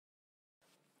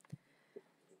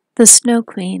The Snow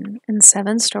Queen in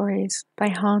 7 Stories by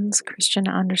Hans Christian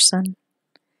Andersen.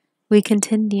 We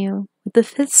continue with the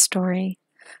 5th story,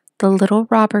 The Little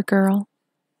Robber Girl.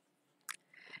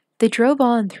 They drove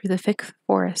on through the thick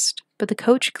forest, but the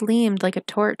coach gleamed like a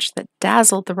torch that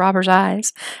dazzled the robbers'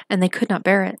 eyes, and they could not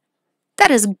bear it. "That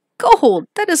is gold!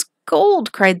 That is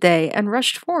gold!" cried they, and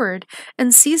rushed forward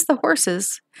and seized the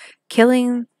horses,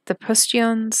 killing the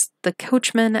postilions, the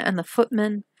coachman, and the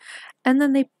footman, and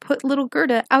then they put little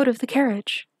Gerda out of the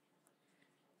carriage.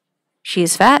 "She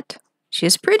is fat, she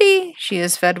is pretty, she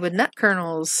is fed with nut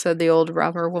kernels," said the old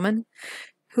robber woman,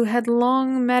 who had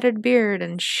long matted beard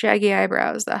and shaggy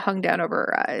eyebrows that hung down over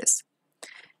her eyes.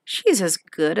 "She's as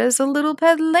good as a little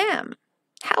pet lamb.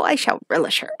 How I shall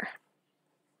relish her!"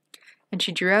 And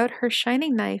she drew out her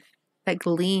shining knife that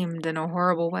gleamed in a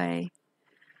horrible way.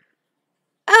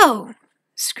 "Oh!"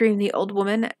 screamed the old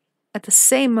woman at the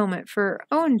same moment, for her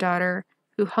own daughter,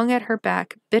 who hung at her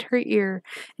back, bit her ear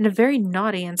in a very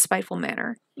naughty and spiteful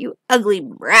manner. "You ugly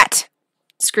brat!"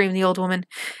 screamed the old woman,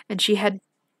 and she had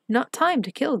not time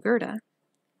to kill Gerda.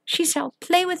 "She shall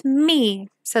play with me,"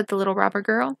 said the little robber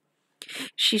girl.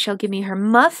 "She shall give me her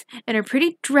muff and her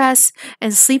pretty dress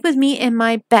and sleep with me in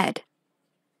my bed."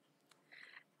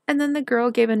 And then the girl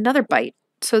gave another bite,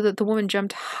 so that the woman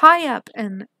jumped high up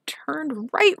and turned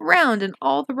right round, and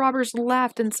all the robbers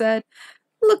laughed and said,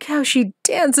 "Look how she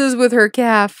dances with her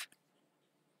calf."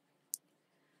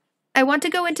 "I want to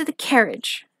go into the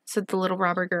carriage," said the little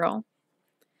robber girl.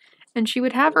 And she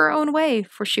would have her own way,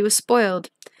 for she was spoiled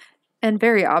and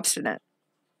very obstinate.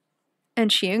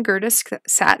 And she and Gerda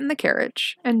sat in the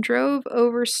carriage and drove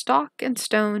over stock and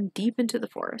stone deep into the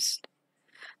forest.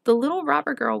 The little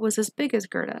robber girl was as big as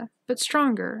Gerda, but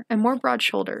stronger and more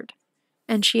broad-shouldered,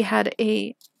 and she had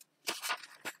a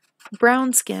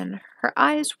brown skin. Her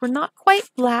eyes were not quite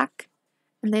black,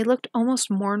 and they looked almost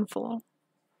mournful.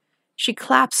 She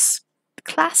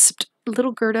clasped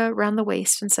little Gerda round the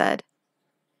waist and said,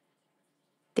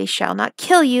 "They shall not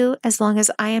kill you as long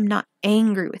as I am not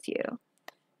angry with you.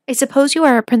 I suppose you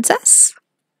are a princess?"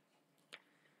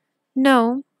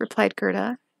 "No," replied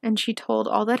Gerda, and she told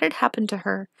all that had happened to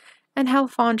her, and how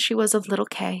fond she was of little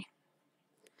Kay.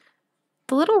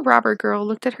 The little robber girl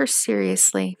looked at her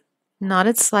seriously,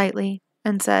 nodded slightly,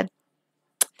 and said,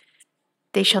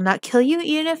 "They shall not kill you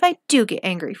even if I do get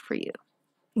angry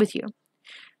with you,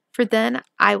 for then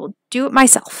I will do it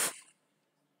myself."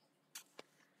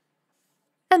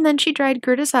 And then she dried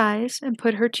Gerda's eyes and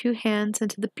put her 2 hands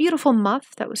into the beautiful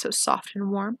muff that was so soft and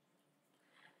warm.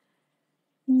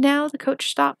 Now the coach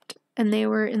stopped, and they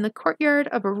were in the courtyard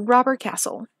of a robber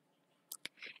castle.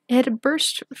 It had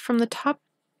burst from the top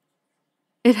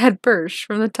to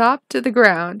the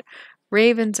ground.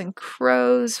 Ravens and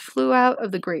crows flew out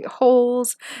of the great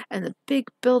holes, and the big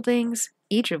buildings,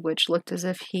 each of which looked as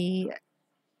if he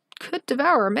could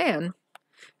devour a man,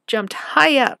 jumped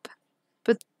high up,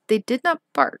 but they did not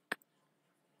bark.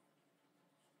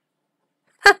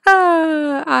 Ha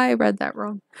ha! I read that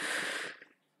wrong.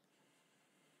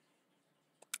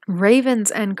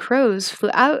 Ravens and crows flew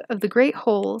out of the great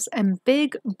holes, and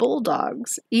big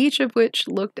bulldogs, each of which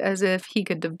looked as if he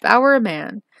could devour a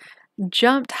man,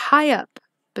 jumped high up,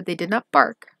 but they did not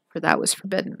bark, for that was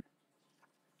forbidden.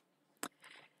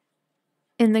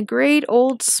 In the great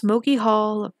old smoky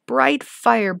hall, a bright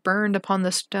fire burned upon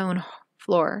the stone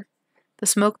floor. The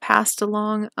smoke passed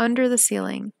along under the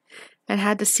ceiling, and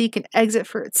had to seek an exit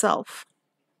for itself.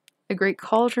 A great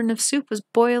cauldron of soup was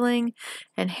boiling,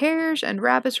 and hares and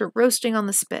rabbits were roasting on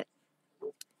the spit.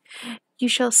 "You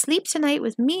shall sleep tonight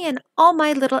with me and all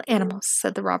my little animals,"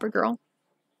 said the robber girl.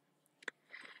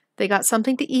 They got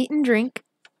something to eat and drink,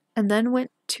 and then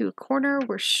went to a corner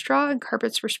where straw and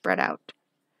carpets were spread out.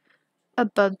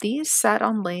 Above these sat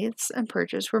on laths and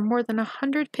perches were more than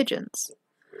 100 pigeons,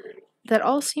 that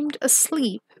all seemed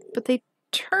asleep, but they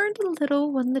turned a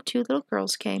little when the 2 little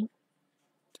girls came.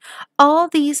 "All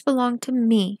these belong to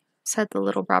me," said the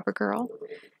little robber girl,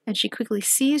 and she quickly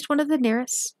seized one of the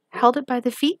nearest, held it by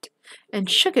the feet, and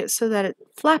shook it so that it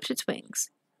flapped its wings.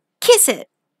 "Kiss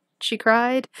it!" she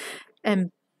cried,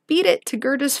 and beat it to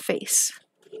Gerda's face.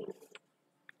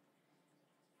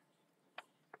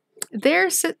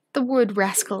 "There sit the wood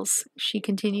rascals," she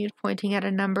continued, pointing at a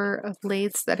number of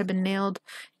laths that had been nailed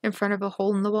in front of a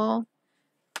hole in the wall.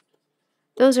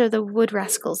 "Those are the wood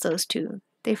rascals, those 2.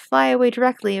 They fly away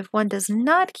directly if one does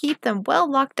not keep them well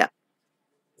locked up.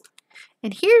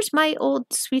 And here's my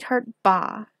old sweetheart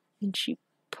Ba," and she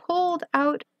pulled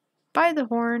out by the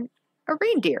horn a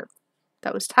reindeer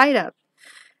that was tied up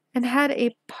and had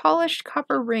a polished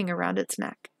copper ring around its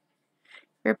neck.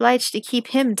 "We're obliged to keep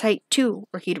him tight too,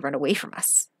 or he'd run away from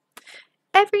us.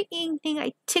 Every evening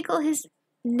I tickle his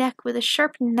neck with a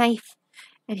sharp knife,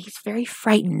 and he's very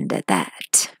frightened at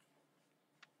that."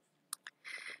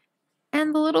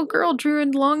 And the little girl drew a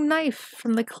long knife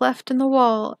from the cleft in the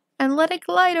wall and let it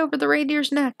glide over the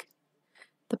reindeer's neck.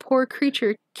 The poor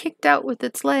creature kicked out with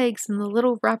its legs, and the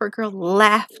little robber girl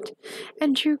laughed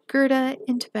and drew Gerda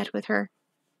into bed with her.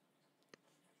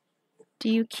 "Do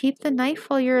you keep the knife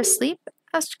while you're asleep?"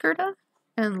 asked Gerda,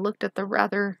 and looked at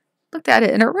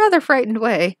it in a rather frightened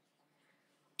way.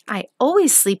 "I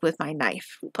always sleep with my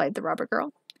knife," replied the robber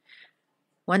girl.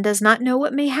 "One does not know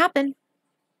what may happen.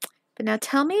 But now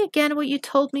tell me again what you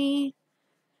told me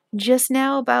just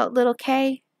now about little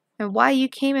Kay, and why you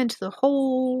came into the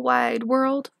whole wide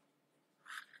world."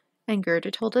 And Gerda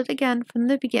told it again from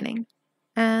the beginning,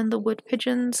 and the wood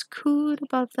pigeons cooed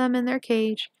above them in their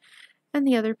cage, and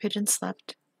the other pigeons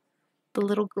slept. The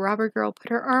little robber girl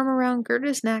put her arm around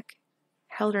Gerda's neck,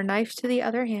 held her knife to the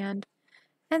other hand,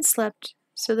 and slept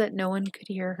so that no one could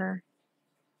hear her.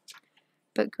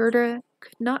 But Gerda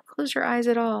could not close her eyes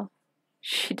at all.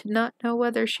 She did not know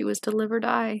whether she was to live or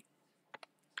die.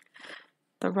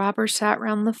 The robbers sat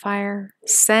round the fire,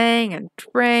 sang and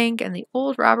drank, and the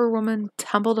old robber woman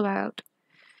tumbled about.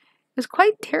 It was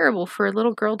quite terrible for a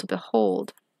little girl to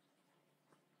behold.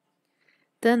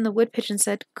 Then the wood pigeon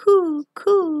said, "Coo,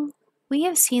 coo, we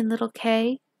have seen little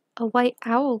Kay. A white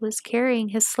owl was carrying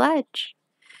his sledge.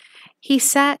 He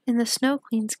sat in the Snow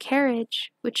Queen's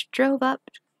carriage, which drove up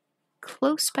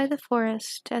close by the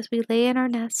forest as we lay in our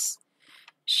nests.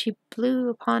 She blew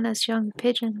upon us young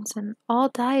pigeons, and all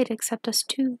died except us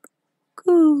two.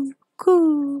 Coo,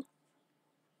 coo."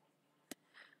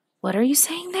 "What are you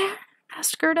saying there?"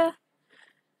 asked Gerda.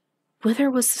 "Whither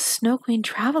was the Snow Queen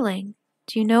traveling?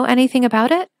 Do you know anything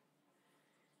about it?"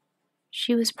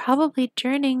 "She was probably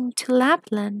journeying to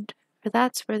Lapland, for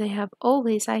that's where they have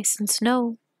always ice and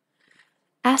snow.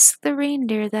 Ask the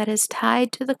reindeer that is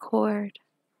tied to the cord."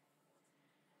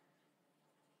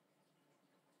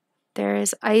 "There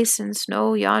is ice and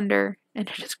snow yonder, and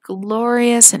it is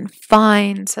glorious and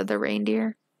fine," said the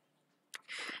reindeer.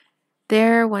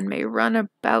 "There one may run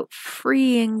about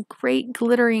free in great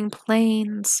glittering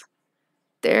plains.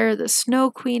 There the Snow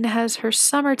Queen has her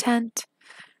summer tent,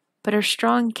 but her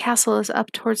strong castle is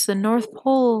up towards the North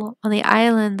Pole on the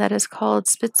island that is called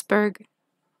Spitzberg."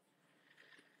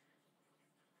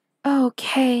 "Oh,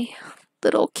 Kay,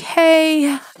 little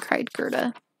Kay," cried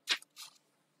Gerda.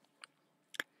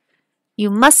 "You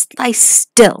must lie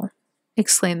still,"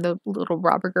 exclaimed the little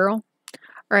robber girl,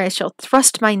 "or I shall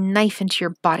thrust my knife into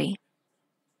your body."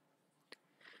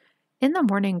 In the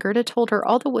morning, Gerda told her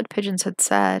all the wood pigeons had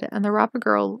said, and the robber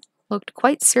girl looked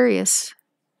quite serious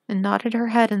and nodded her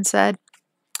head and said,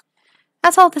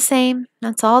 "That's all the same,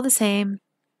 that's all the same."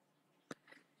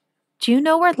 "Do you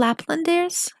know where Lapland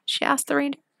is?" she asked the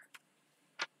reindeer.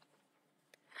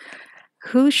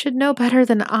 "Who should know better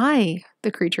than I?"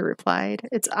 the creature replied.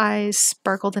 Its eyes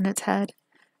sparkled in its head.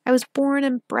 "I was born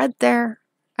and bred there.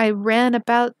 I ran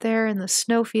about there in the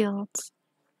snowfields."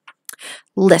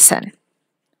 "Listen,"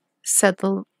 said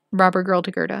the robber girl to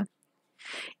Gerda.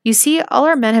 "You see, all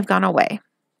our men have gone away.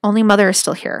 Only Mother is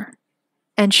still here,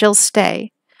 and she'll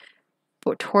stay.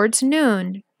 But towards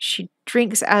noon, she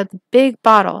drinks out of the big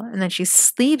bottle, and then she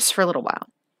sleeps for a little while.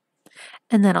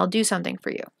 And then I'll do something for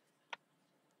you."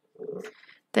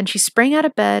 Then she sprang out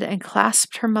of bed and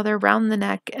clasped her mother round the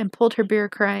neck and pulled her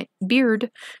beard,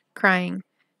 crying,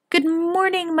 "Good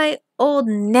morning, my old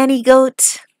nanny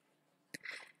goat."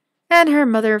 And her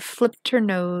mother flipped her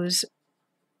nose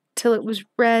till it was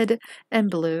red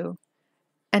and blue,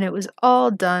 and it was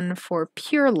all done for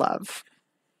pure love.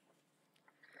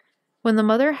 When the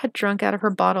mother had drunk out of her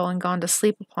bottle and gone to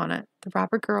sleep upon it, the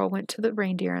robber girl went to the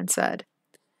reindeer and said,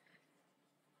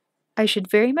 "I should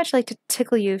very much like to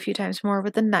tickle you a few times more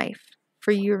with a knife,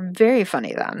 for you're very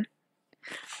funny then.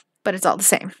 But it's all the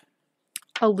same.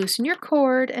 I'll loosen your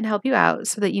cord and help you out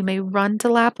so that you may run to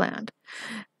Lapland.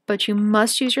 But you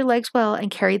must use your legs well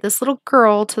and carry this little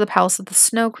girl to the palace of the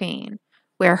Snow Queen,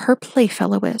 where her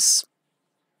playfellow is.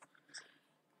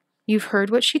 You've heard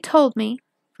what she told me,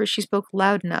 for she spoke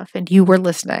loud enough and you were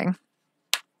listening."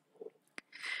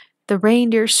 The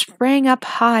reindeer sprang up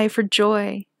high for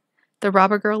joy. The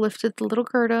robber girl lifted the little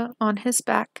Gerda on his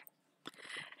back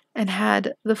and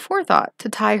had the forethought to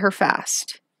tie her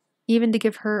fast, even to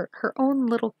give her her own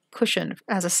little cushion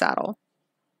as a saddle.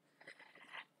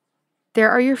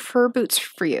 "There are your fur boots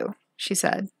for you," she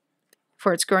said,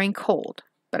 "for it's growing cold,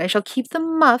 but I shall keep the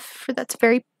muff, for that's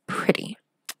very pretty.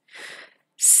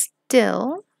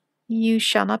 Still, you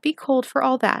shall not be cold for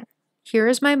all that. Here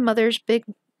is my mother's big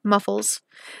muffles.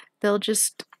 They'll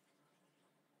just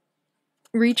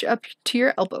reach up to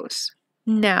your elbows.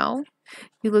 Now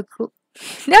you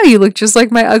look just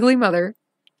like my ugly mother."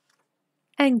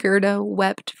 And Gerda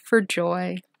wept for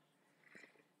joy.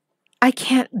 "I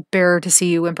can't bear to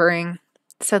see you whimpering,"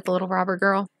 said the little robber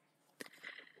girl.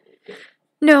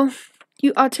 "No,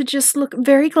 you ought to just look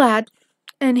very glad.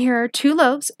 And here are 2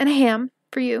 loaves and a ham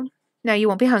for you. Now you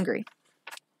won't be hungry."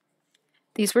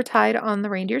 These were tied on the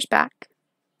reindeer's back.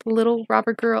 The little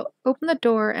robber girl opened the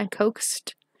door and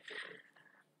coaxed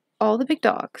all the big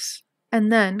dogs,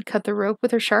 and then cut the rope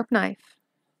with her sharp knife,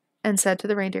 and said to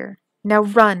the reindeer, "Now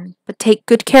run, but take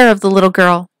good care of the little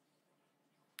girl."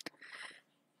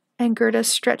 And Gerda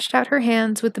stretched out her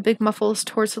hands with the big muffles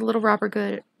towards the little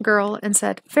robber girl and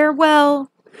said,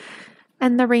 "Farewell!"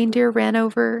 And the reindeer ran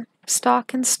over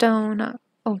stock and stone,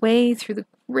 away through the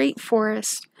great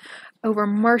forest, over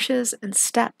marshes and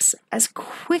steppes, as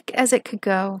quick as it could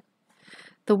go.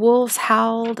 The wolves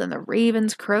howled and the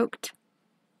ravens croaked.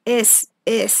 "Iss,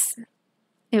 iss!"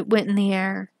 It went in the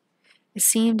air. It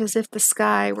seemed as if the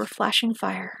sky were flashing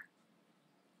fire.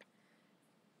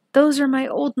 "Those are my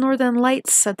old northern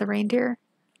lights," said the reindeer.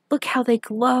 "Look how they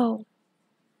glow."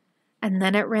 And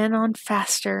then it ran on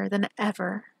faster than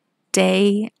ever,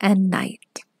 day and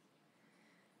night.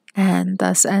 And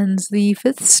thus ends the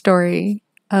 5th story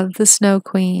of The Snow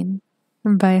Queen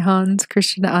by Hans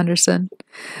Christian Andersen.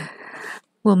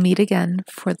 We'll meet again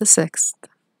for the 6th.